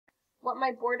what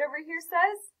my board over here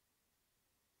says?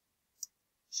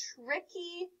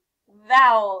 Tricky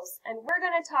vowels. And we're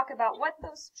going to talk about what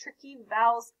those tricky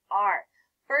vowels are.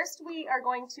 First, we are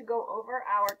going to go over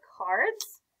our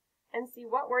cards and see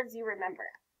what words you remember.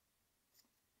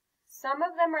 Some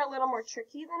of them are a little more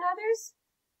tricky than others.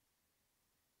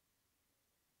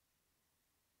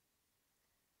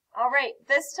 All right,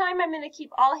 this time I'm going to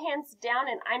keep all hands down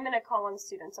and I'm going to call on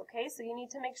students, okay? So you need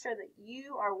to make sure that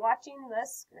you are watching the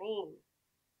screen.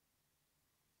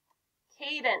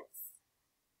 Cadence.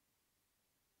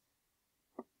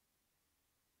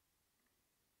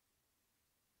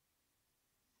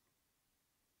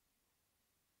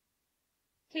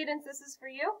 Cadence, this is for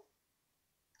you.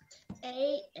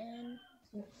 A-N.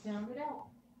 Sound it out.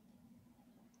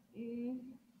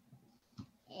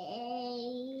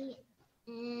 A-N-D.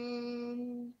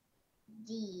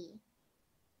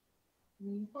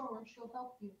 Lean forward, she'll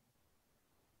help you.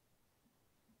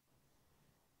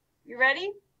 You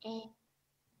ready? Yeah.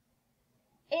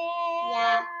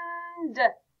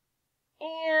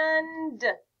 And.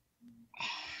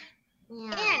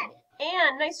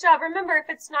 And, nice job. Remember, if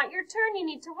it's not your turn, you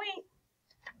need to wait.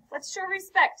 Let's show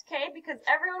respect, okay? Because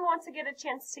everyone wants to get a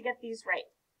chance to get these right.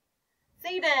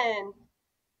 Zayden.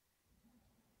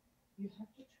 You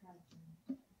have to try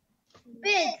to.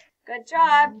 Big. Good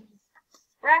job.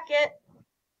 Bracket.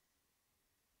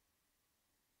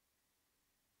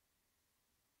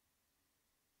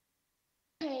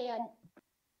 Pan.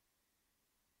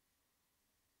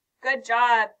 Good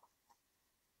job.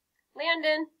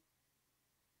 Landon.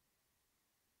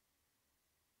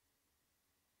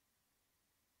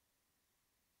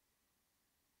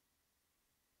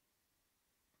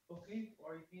 Okay,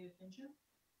 are you paying attention?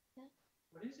 Yeah.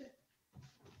 What is it?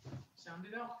 Sound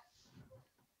it out.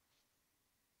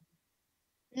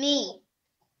 Me.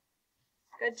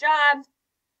 Good job.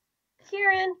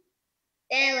 Kieran.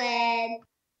 Dylan.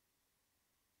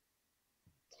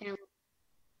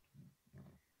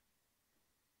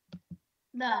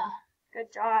 The.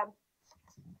 Good job.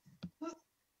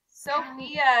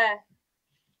 Sophia.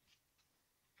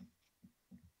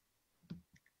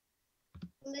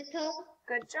 Little.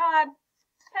 Good job.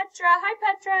 Petra. Hi,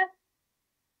 Petra.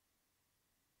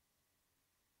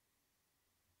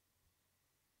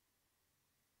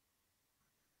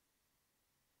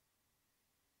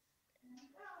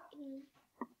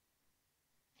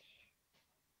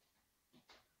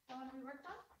 That one we worked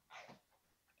on?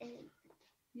 In.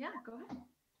 Yeah, go ahead.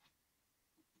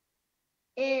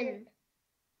 In.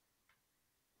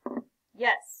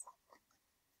 Yes.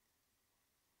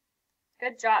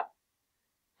 Good job.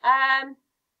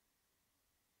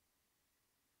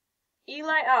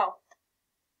 Eli O.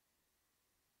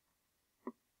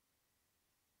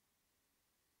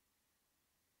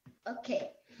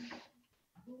 Okay.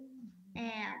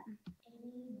 And.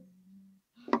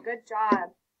 Good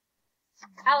job.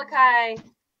 Alakai.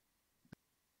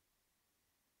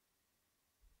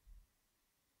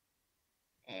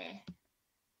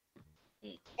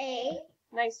 A.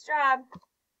 Nice job.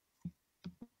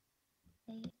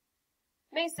 A.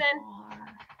 Mason.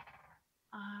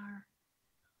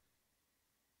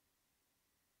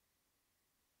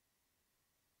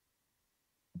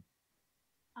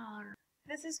 R.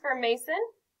 This is for Mason.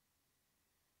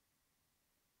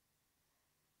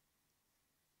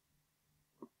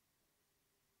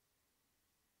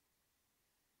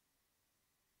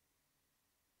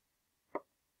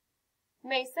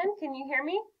 Mason, can you hear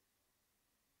me?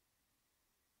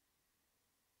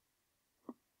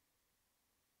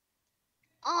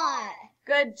 R.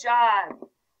 Good job.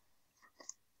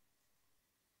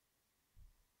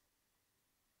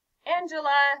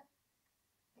 Angela.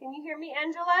 Can you hear me,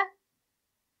 Angela?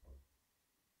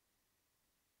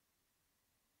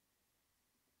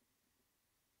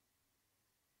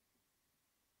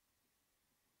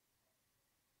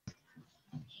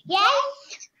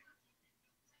 Yes.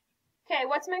 Okay,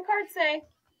 what's my card say?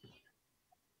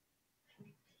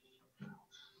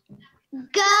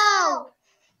 Go.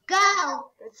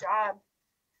 Go. Good job.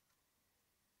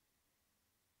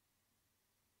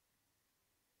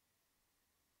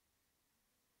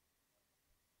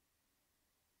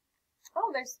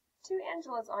 Oh, there's two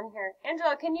Angelas on here.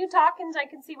 Angela, can you talk and I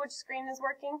can see which screen is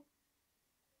working?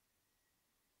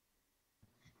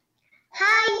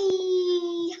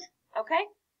 Hi. Okay,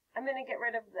 I'm going to get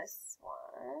rid of this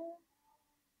one.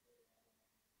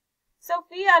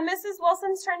 Sophia, Mrs.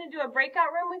 Wilson's trying to do a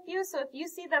breakout room with you, so if you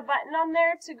see the button on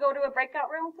there to go to a breakout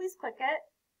room, please click it.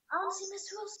 I don't see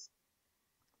Miss Wilson.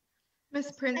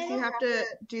 Miss Prince, you have to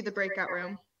do the breakout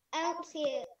room. I don't see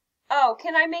it. Oh,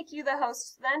 can I make you the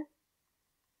host then?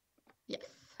 Yes.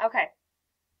 Okay.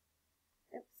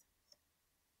 Oops.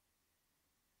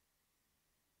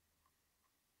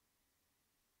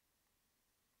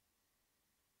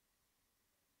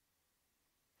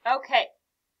 Okay.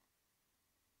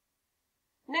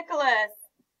 Nicholas.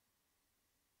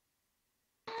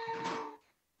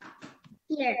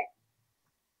 Here.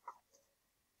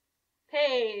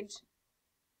 Paige.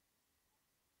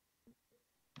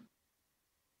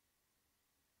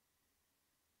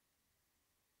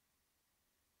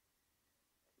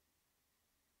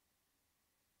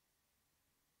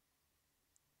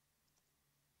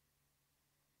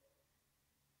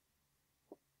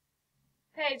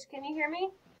 Paige, can you hear me?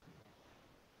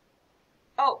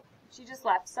 Oh, she just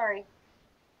left. Sorry.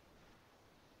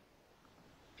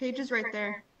 Paige is right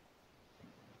there.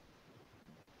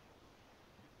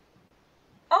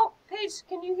 Oh, Paige,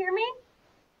 can you hear me?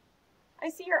 I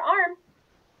see your arm.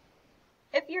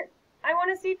 I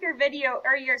want to see if your video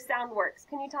or your sound works.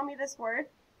 Can you tell me this word?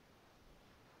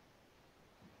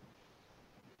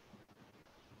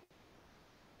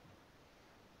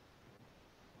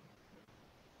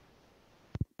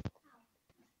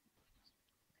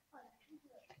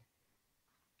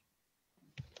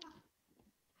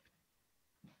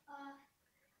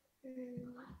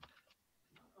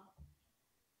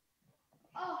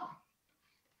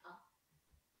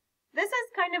 This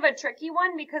is kind of a tricky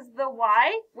one because the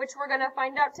Y, which we're going to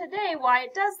find out today why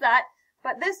it does that,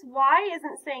 but this Y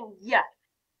isn't saying yeah.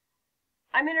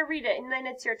 I'm going to read it and then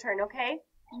it's your turn, okay?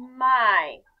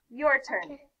 My. Your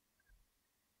turn.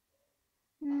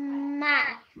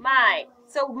 My.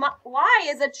 So Y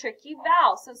is a tricky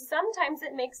vowel, so sometimes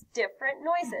it makes different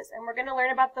noises, and we're going to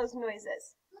learn about those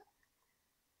noises.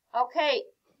 Okay.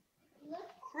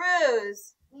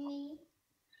 Cruz. Me.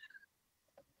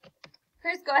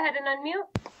 Cruz, go ahead and unmute.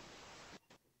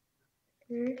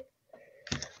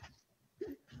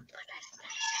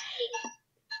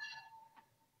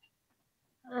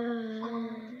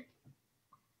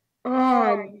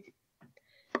 On.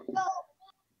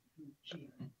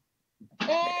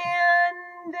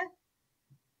 And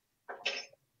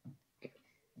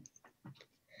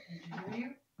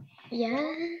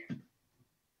Yeah.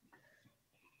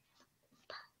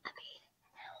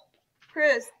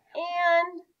 Cruz.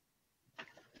 And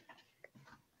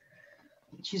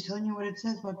She's telling you what it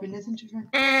says, Papi. Listen to her.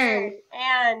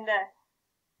 and.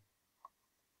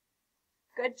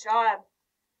 Good job.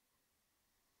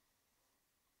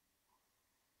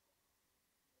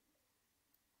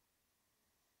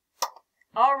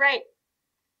 All right.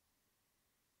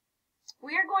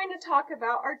 We are going to talk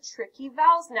about our tricky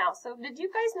vowels now. So did you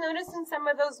guys notice in some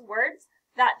of those words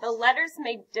that the letters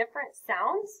made different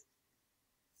sounds?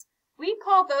 We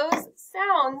call those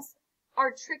sounds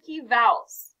our tricky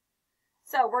vowels.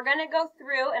 So we're going to go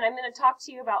through and I'm going to talk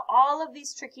to you about all of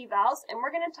these tricky vowels, and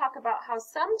we're going to talk about how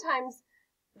sometimes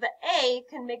the A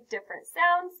can make different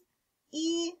sounds.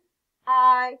 E,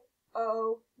 I,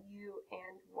 O, U,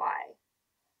 and Y.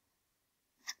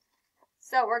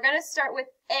 So we're going to start with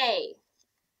A.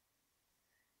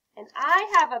 And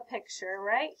I have a picture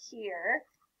right here.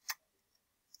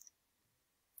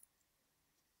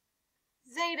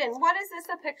 Zayden, what is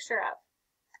this a picture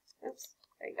of? Oops,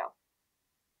 there you go.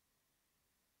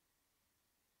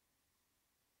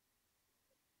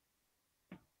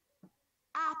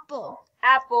 Apple.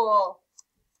 Apple.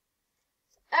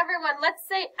 Everyone, let's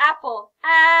say apple.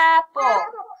 Apple.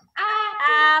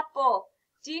 Apple.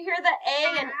 Do you hear the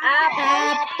A in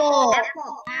apple?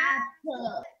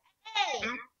 Apple.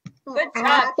 Good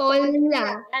job.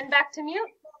 And back to mute.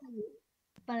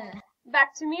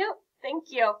 Back to mute. Thank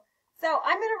you. So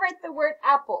I'm going to write the word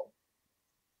apple.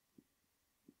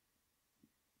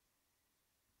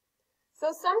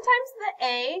 So sometimes the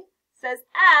A says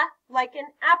a like an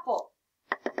apple.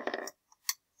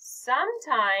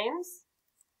 Sometimes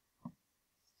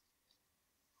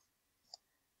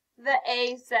the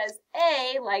A says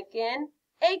A like in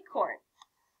acorn.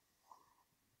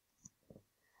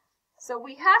 So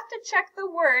we have to check the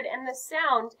word and the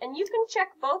sound, and you can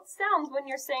check both sounds when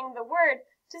you're saying the word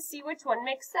to see which one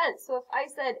makes sense. So if I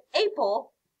said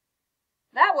apple,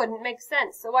 that wouldn't make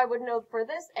sense. So I would know for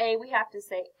this A, we have to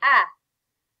say a.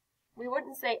 We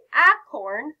wouldn't say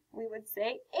acorn, we would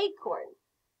say acorn.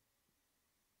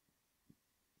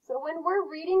 So when we're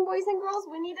reading, boys and girls,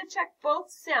 we need to check both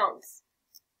sounds.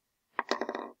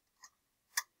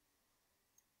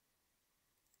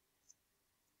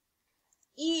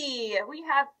 E, we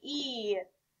have E.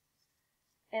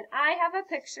 And I have a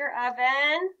picture of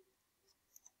an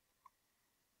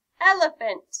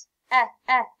elephant.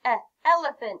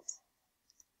 Elephant.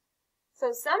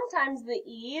 So sometimes the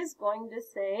E is going to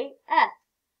say eh.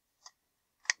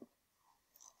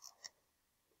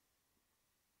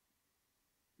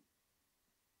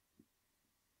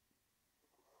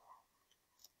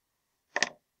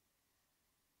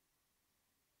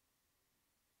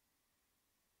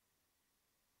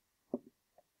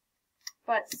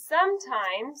 But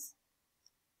sometimes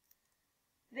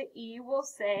the E will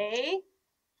say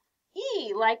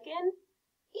E, like in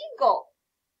eagle.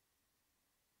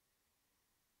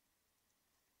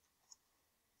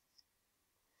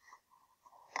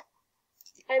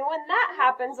 And when that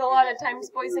happens, a lot of times,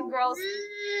 boys and girls,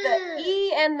 the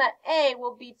E and the A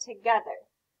will be together.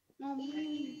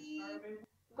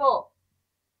 Eagle.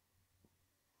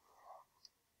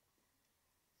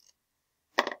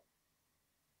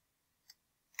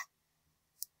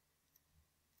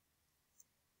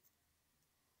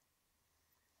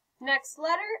 Next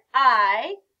letter,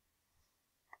 I.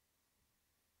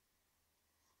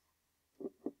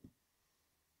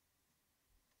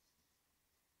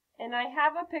 And I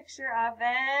have a picture of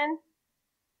an,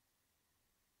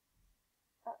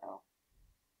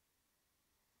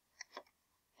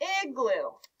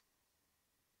 igloo.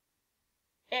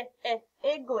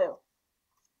 Igloo.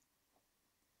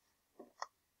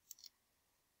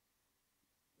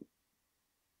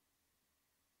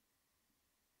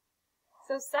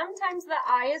 So sometimes the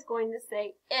I is going to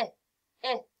say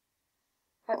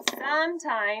but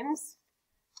sometimes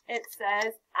it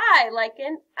says I, like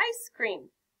in ice cream.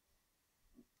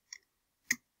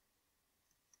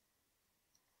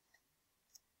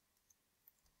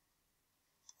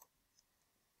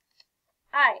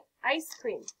 I, ice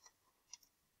cream.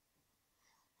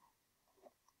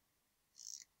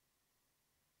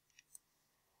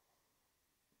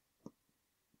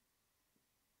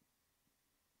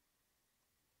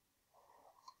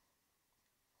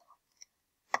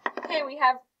 Okay, we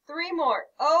have three more,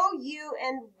 O, U,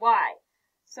 and Y.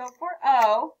 So for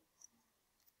O,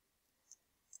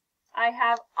 I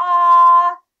have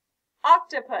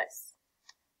octopus.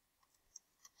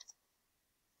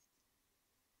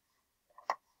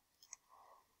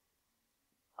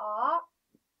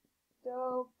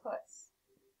 Octopus.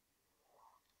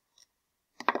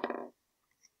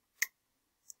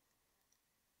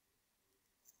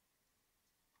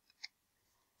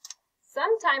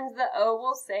 Sometimes the O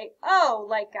will say O,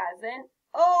 like as in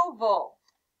oval.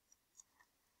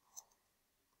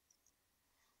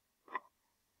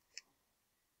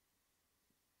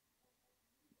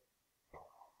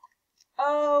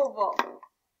 Oval.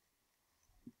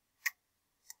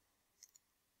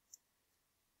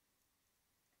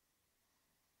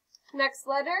 Next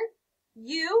letter,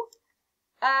 U,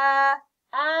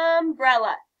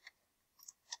 umbrella.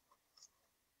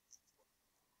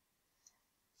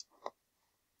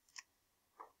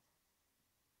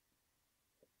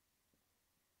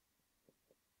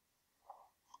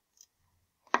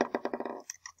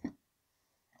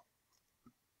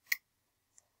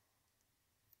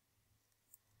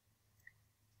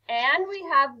 And we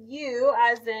have U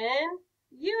as in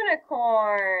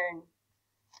unicorn.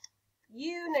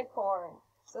 Unicorn.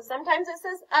 So sometimes it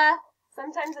says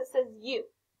sometimes it says U.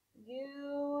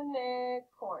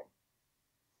 Unicorn.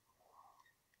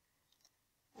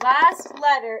 Last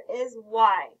letter is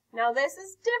Y. Now this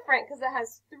is different because it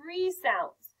has three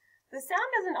sounds. The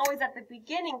sound isn't always at the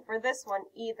beginning for this one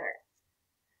either.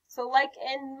 So like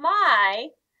in my,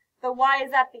 the Y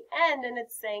is at the end and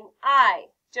it's saying I,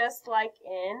 just like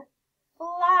in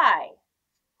fly.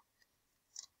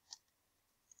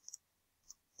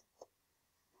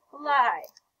 Fly.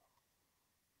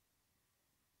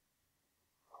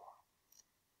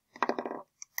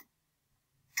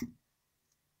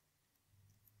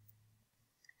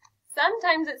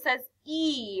 Sometimes it says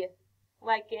E,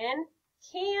 like in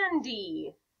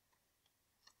candy.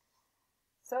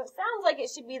 So it sounds like it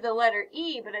should be the letter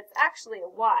E, but it's actually a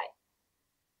Y.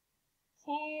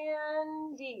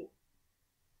 Candy.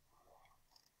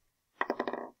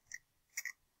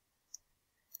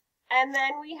 And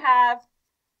then we have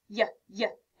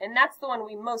and that's the one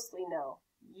we mostly know,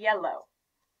 yellow.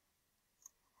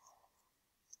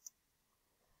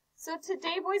 So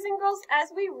today, boys and girls, as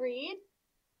we read,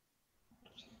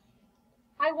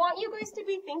 I want you guys to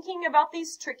be thinking about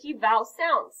these tricky vowel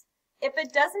sounds. If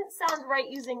it doesn't sound right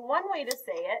using one way to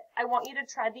say it, I want you to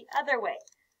try the other way.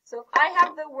 So if I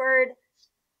have the word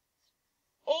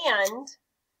and,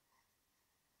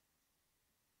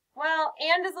 well,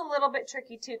 and is a little bit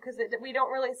tricky too because we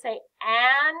don't really say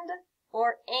and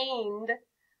or ained,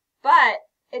 but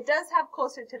it does have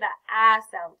closer to that ah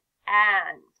sound,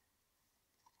 and.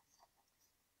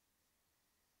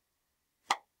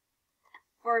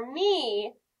 For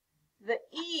me, the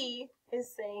E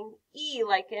is saying E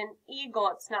like in eagle.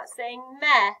 It's not saying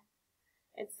meh,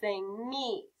 it's saying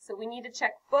me. So we need to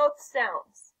check both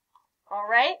sounds. All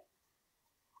right?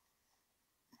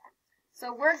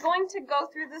 So we're going to go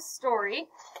through this story.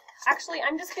 Actually,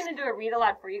 I'm just going to do a read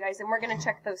aloud for you guys, and we're going to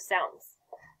check those sounds.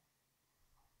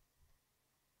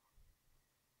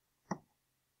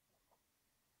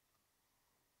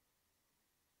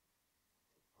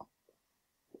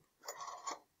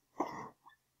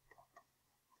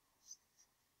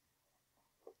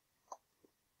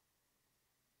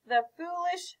 the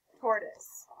foolish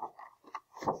tortoise.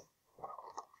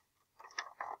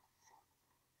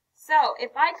 So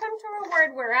if I come to a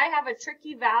word where I have a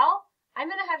tricky vowel, I'm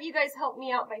going to have you guys help me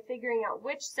out by figuring out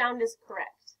which sound is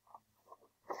correct.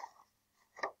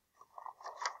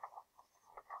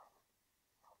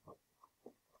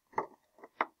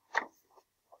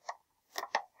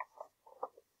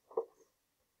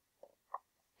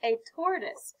 A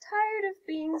tortoise, tired of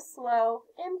being slow,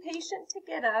 impatient to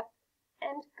get up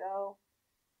and go.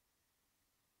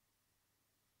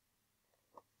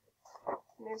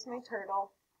 And there's my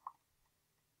turtle.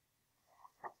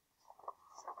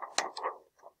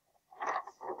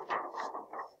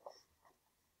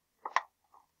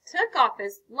 Took off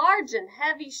his large and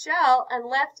heavy shell and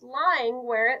left lying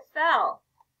where it fell.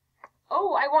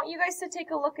 Oh, I want you guys to take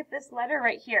a look at this letter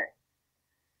right here.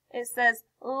 It says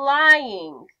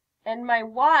lying, and my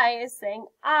Y is saying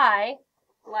I,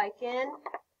 like in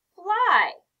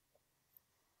fly.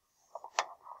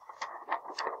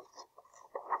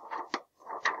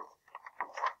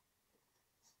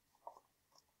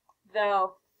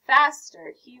 Though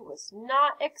faster he was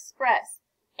not express,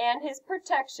 and his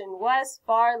protection was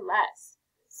far less.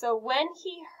 So when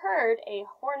he heard a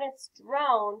hornet's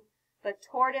drone, the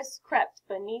tortoise crept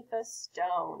beneath a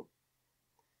stone.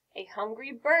 A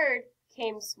hungry bird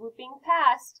came swooping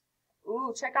past.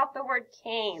 Ooh, check out the word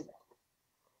came.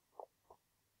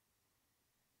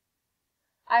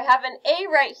 I have an A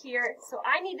right here, so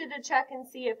I needed to check and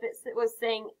see if it was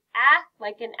saying a,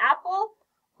 like an apple,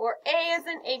 or A as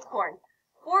an acorn.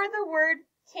 For the word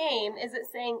came, is it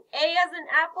saying A as an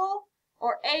apple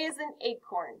or A as an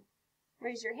acorn?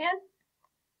 Raise your hand.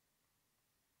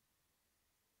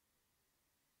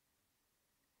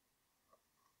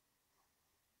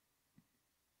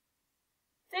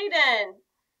 Zayden.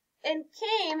 In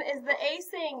came, is the A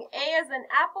saying A as an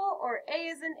apple or A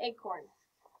as an acorn?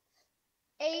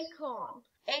 Acorn.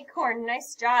 Acorn,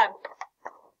 nice job.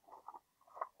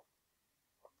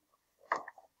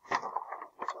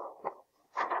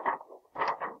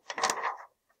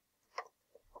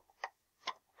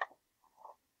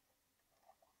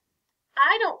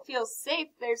 I don't feel safe,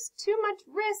 there's too much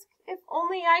risk. If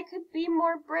only I could be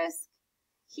more brisk.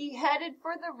 He headed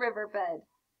for the riverbed.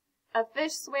 A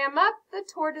fish swam up, the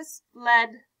tortoise fled.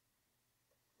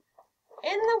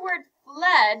 In the word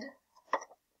fled,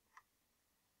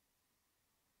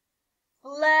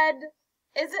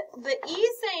 is it the E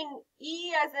saying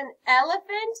E as an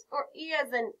elephant or E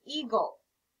as an eagle?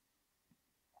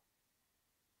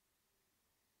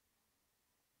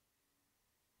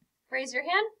 Raise your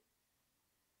hand.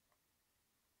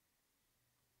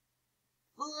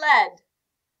 Fled.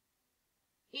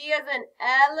 E as an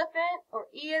elephant or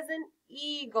E as an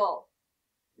eagle?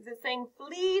 Is it saying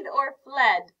fleed or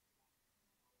fled?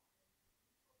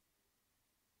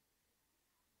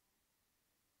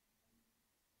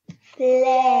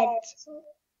 Fled.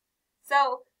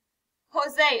 So,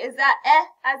 Jose, is that E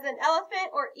as an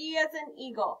elephant or E as an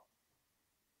eagle?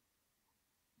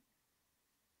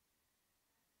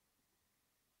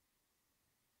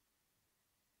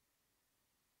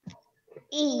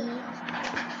 E.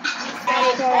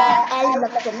 As an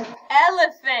elephant.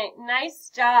 Elephant. Nice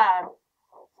job.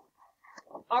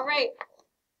 All right.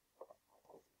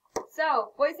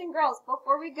 So, boys and girls,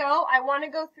 before we go, I want to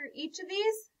go through each of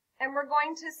these, and we're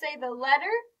going to say the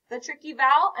letter, the tricky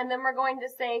vowel, and then we're going to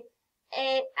say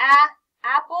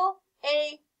apple,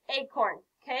 acorn.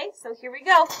 Okay, so here we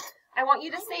go. I want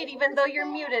you to say it even though you're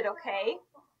muted, okay?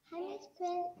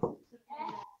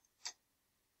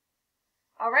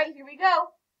 All right, here we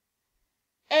go.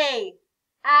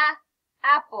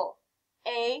 Apple.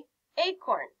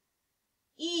 Acorn.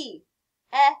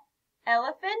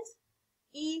 Elephant.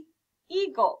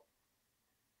 Eagle.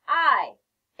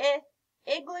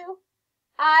 Igloo.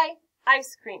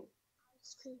 Ice cream.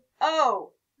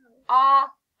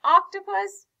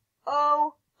 Octopus.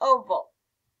 Oval.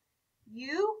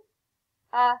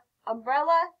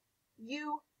 Umbrella.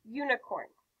 Unicorn.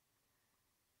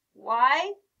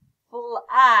 Fly.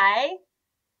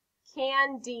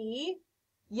 Candy.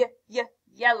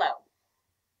 Yellow.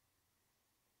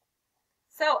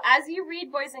 So as you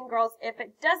read, boys and girls, if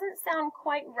it doesn't sound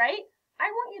quite right,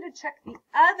 I want you to check the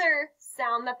other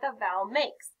sound that the vowel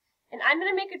makes. And I'm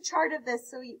going to make a chart of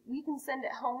this so we can send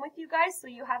it home with you guys so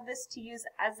you have this to use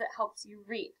as it helps you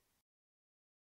read.